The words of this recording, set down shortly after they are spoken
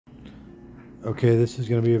Okay, this is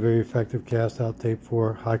going to be a very effective cast out tape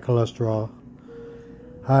for high cholesterol,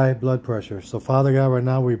 high blood pressure. So Father God, right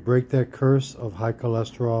now we break that curse of high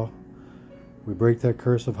cholesterol. We break that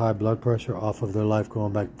curse of high blood pressure off of their life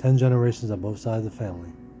going back 10 generations on both sides of the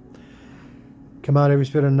family. Come out every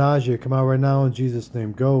spirit of nausea. Come out right now in Jesus'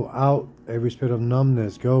 name. Go out every spirit of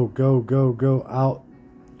numbness. Go, go, go, go out.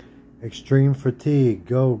 Extreme fatigue.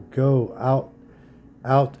 Go, go out.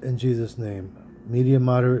 Out in Jesus' name. Medium,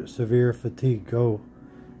 moderate, severe fatigue. Go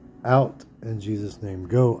out in Jesus' name.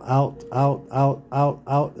 Go out, out, out, out,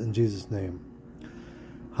 out in Jesus' name.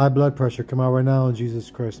 High blood pressure, come out right now in Jesus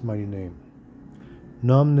Christ's mighty name.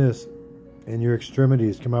 Numbness in your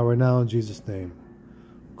extremities, come out right now in Jesus' name.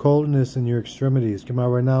 Coldness in your extremities, come out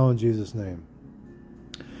right now in Jesus' name.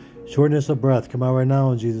 Shortness of breath, come out right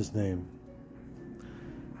now in Jesus' name.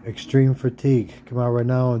 Extreme fatigue, come out right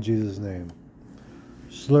now in Jesus' name.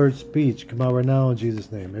 Slurred speech, come out right now in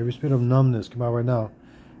Jesus' name. Every spirit of numbness, come out right now.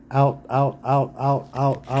 Out, out, out, out,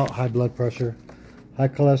 out, out. High blood pressure, high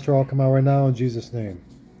cholesterol, come out right now in Jesus' name.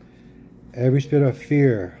 Every spirit of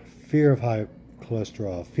fear, fear of high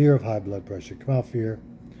cholesterol, fear of high blood pressure, come out fear.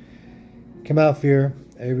 Come out fear.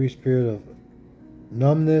 Every spirit of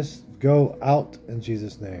numbness, go out in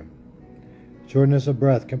Jesus' name. Shortness of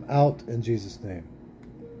breath, come out in Jesus' name.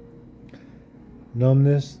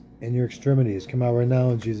 Numbness in your extremities, come out right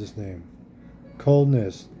now in Jesus' name.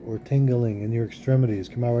 Coldness or tingling in your extremities,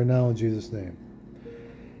 come out right now in Jesus' name.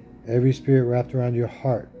 Every spirit wrapped around your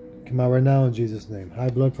heart, come out right now in Jesus' name.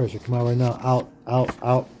 High blood pressure, come out right now. Out, out,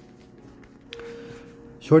 out.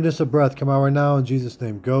 Shortness of breath, come out right now in Jesus'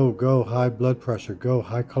 name. Go, go. High blood pressure, go.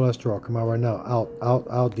 High cholesterol, come out right now. Out, out,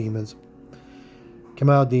 out, demons.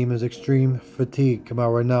 Come out, demons. Extreme fatigue, come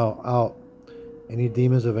out right now. Out. Any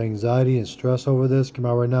demons of anxiety and stress over this, come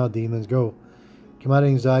out right now, demons. Go. Come out,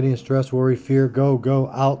 anxiety and stress, worry, fear. Go, go.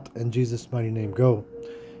 Out in Jesus' mighty name. Go.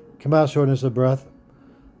 Come out, shortness of breath.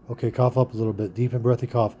 Okay, cough up a little bit. Deep and breathy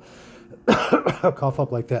cough. Cough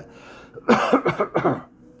up like that.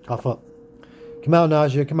 Cough up. Come out,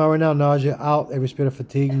 nausea. Come out right now, nausea. Out, every spirit of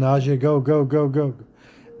fatigue. Nausea. Go, go, go, go.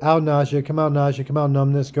 Out, nausea. Come out, nausea. Come out,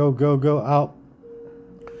 numbness. Go, go, go. Out.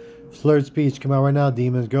 Slurred speech. Come out right now,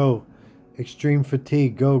 demons. Go. Extreme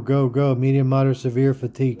fatigue. Go, go, go. Medium, moderate, severe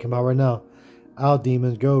fatigue. Come out right now. Out,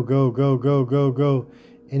 demons. Go, go, go, go, go, go.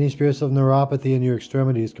 Any spirits of neuropathy in your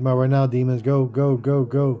extremities. Come out right now, demons. Go, go, go,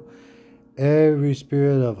 go. Every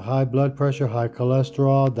spirit of high blood pressure, high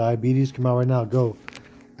cholesterol, diabetes. Come out right now. Go.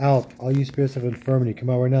 Out. All you spirits of infirmity. Come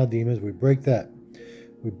out right now, demons. We break that.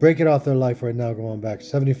 We break it off their life right now, going back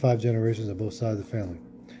 75 generations on both sides of the family.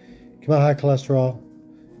 Come out, high cholesterol.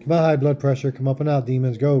 Come out, high blood pressure. Come up and out,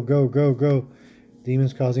 demons. Go, go, go, go.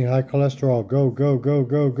 Demons causing high cholesterol. Go, go, go,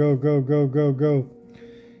 go, go, go, go, go, go.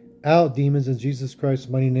 Out, demons, in Jesus Christ's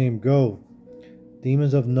mighty name. Go.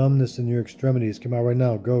 Demons of numbness in your extremities. Come out right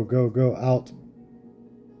now. Go, go, go. Out.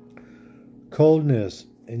 Coldness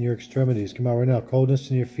in your extremities. Come out right now. Coldness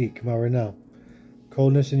in your feet. Come out right now.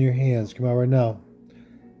 Coldness in your hands. Come out right now.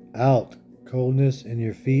 Out. Coldness in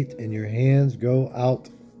your feet, in your hands. Go out.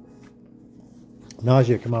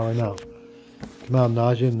 Nausea, come out right now. Come out,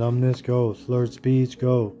 nausea, numbness, go. Slurred speech,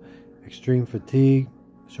 go. Extreme fatigue,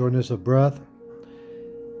 shortness of breath,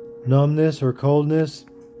 numbness or coldness,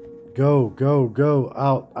 go, go, go.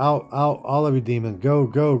 Out, out, out. All of you demons, go,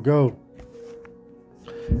 go, go.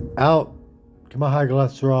 Out. Come out, high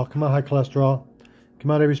cholesterol. Come out, high cholesterol.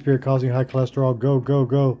 Come out, every spirit causing high cholesterol. Go, go,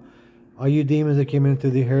 go. All you demons that came in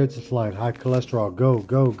through the inheritance line, high cholesterol. Go,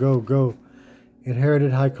 go, go, go.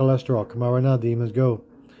 Inherited high cholesterol. Come out right now, demons. Go.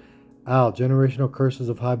 Out. Generational curses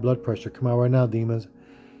of high blood pressure. Come out right now, demons.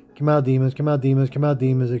 Come out, demons. Come out, demons. Come out,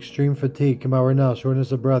 demons. Extreme fatigue. Come out right now.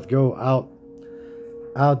 Shortness of breath. Go. Out.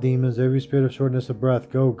 Out, demons. Every spirit of shortness of breath.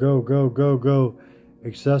 Go, go, go, go, go.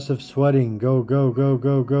 Excessive sweating. Go, go, go,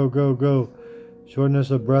 go, go, go, go. Shortness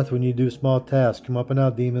of breath when you do small tasks. Come up and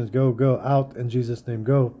out, demons. Go, go. Out in Jesus' name.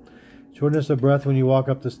 Go. Shortness of breath when you walk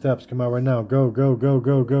up the steps. Come out right now. Go, go, go,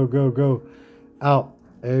 go, go, go, go. Out.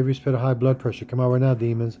 Every spirit of high blood pressure. Come out right now,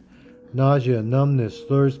 demons. Nausea, numbness,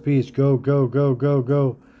 slurred speech. Go, go, go, go,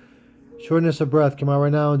 go. Shortness of breath. Come out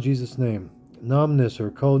right now in Jesus' name. Numbness or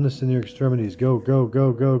coldness in your extremities. Go, go,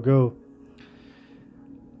 go, go, go.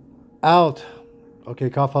 Out. Okay,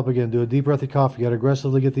 cough up again. Do a deep breathy cough. You got to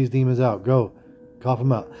aggressively get these demons out. Go. Cough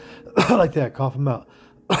them out. Like that. Cough them out.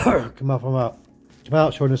 Come off them out. Come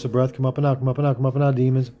out. Shortness of breath. Come up and out. Come up and out. Come up and out,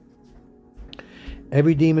 demons.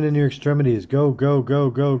 Every demon in your extremities, go, go, go,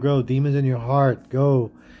 go, go. Demons in your heart, go.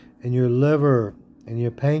 In your liver, in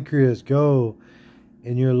your pancreas, go.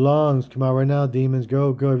 In your lungs, come out right now, demons,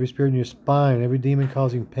 go, go. Every spirit in your spine, every demon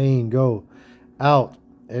causing pain, go. Out.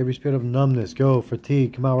 Every spirit of numbness, go.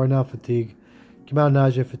 Fatigue, come out right now, fatigue. Come out,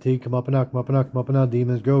 nausea, fatigue, come up and out, come up and out, come up and out,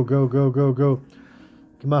 demons. Go, go, go, go, go.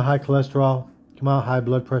 Come out, high cholesterol. Come out, high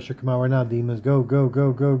blood pressure. Come out right now, demons. Go, go,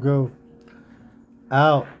 go, go, go.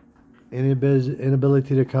 Out.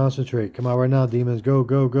 Inability to concentrate. Come out right now, demons. Go,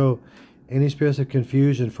 go, go. Any spirits of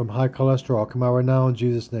confusion from high cholesterol, come out right now in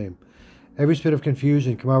Jesus' name. Every spirit of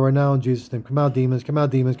confusion, come out right now in Jesus' name. Come out, demons. Come out,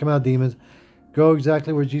 demons. Come out, demons. Go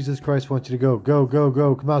exactly where Jesus Christ wants you to go. Go, go,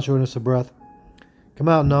 go. Come out, shortness of breath. Come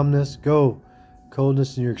out, numbness. Go.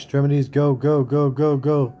 Coldness in your extremities. Go, go, go, go,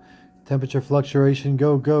 go. Temperature fluctuation.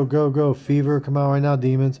 Go, go, go, go. Fever. Come out right now,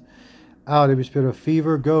 demons. Out. Every spirit of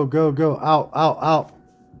fever. Go, go, go. Out, out, out.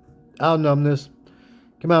 Out, numbness.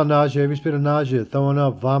 Come out, nausea. Every spirit of nausea. Throwing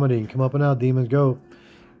up, vomiting. Come up and out, demons. Go.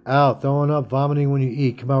 Out. Throwing up, vomiting when you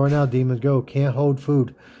eat. Come out right now, demons. Go. Can't hold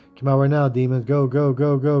food. Come out right now, demons. Go, go,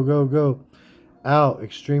 go, go, go, go. Out.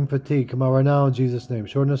 Extreme fatigue. Come out right now in Jesus' name.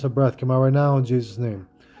 Shortness of breath. Come out right now in Jesus' name.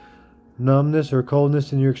 Numbness or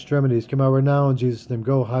coldness in your extremities. Come out right now in Jesus' name.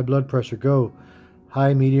 Go. High blood pressure. Go.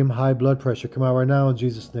 High, medium, high blood pressure. Come out right now in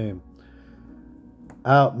Jesus' name.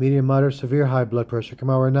 Out. Medium, moderate, severe high blood pressure. Come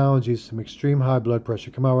out right now in Jesus' name. Extreme high blood pressure.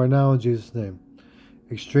 Come out right now in Jesus' name.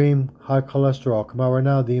 Extreme high cholesterol. Come out right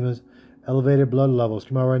now, demons. Elevated blood levels.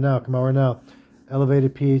 Come out right now. Come out right now.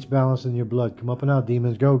 Elevated pH balance in your blood. Come up and out,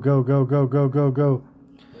 demons. Go, go, go, go, go, go, go.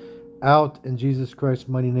 Out in Jesus Christ's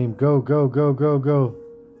mighty name. Go, go, go, go, go.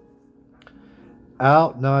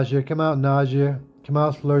 Out, nausea. Come out, nausea. Come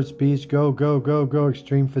out, slurred speech. Go, go, go, go.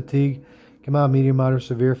 Extreme fatigue. Come out, medium, moderate,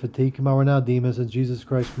 severe fatigue. Come out right now, demons, in Jesus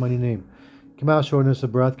Christ's mighty name. Come out, shortness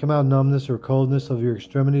of breath. Come out, numbness or coldness of your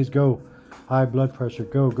extremities. Go. High blood pressure.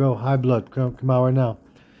 Go, go. High blood. Come out right now.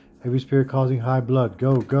 Every spirit causing high blood.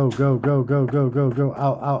 Go, go, go, go, go, go, go, go.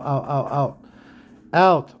 Out, out, out, out, out.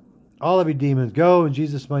 Out. All of you demons. Go in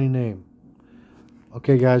Jesus' mighty name.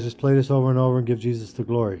 Okay, guys, just play this over and over and give Jesus the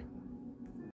glory.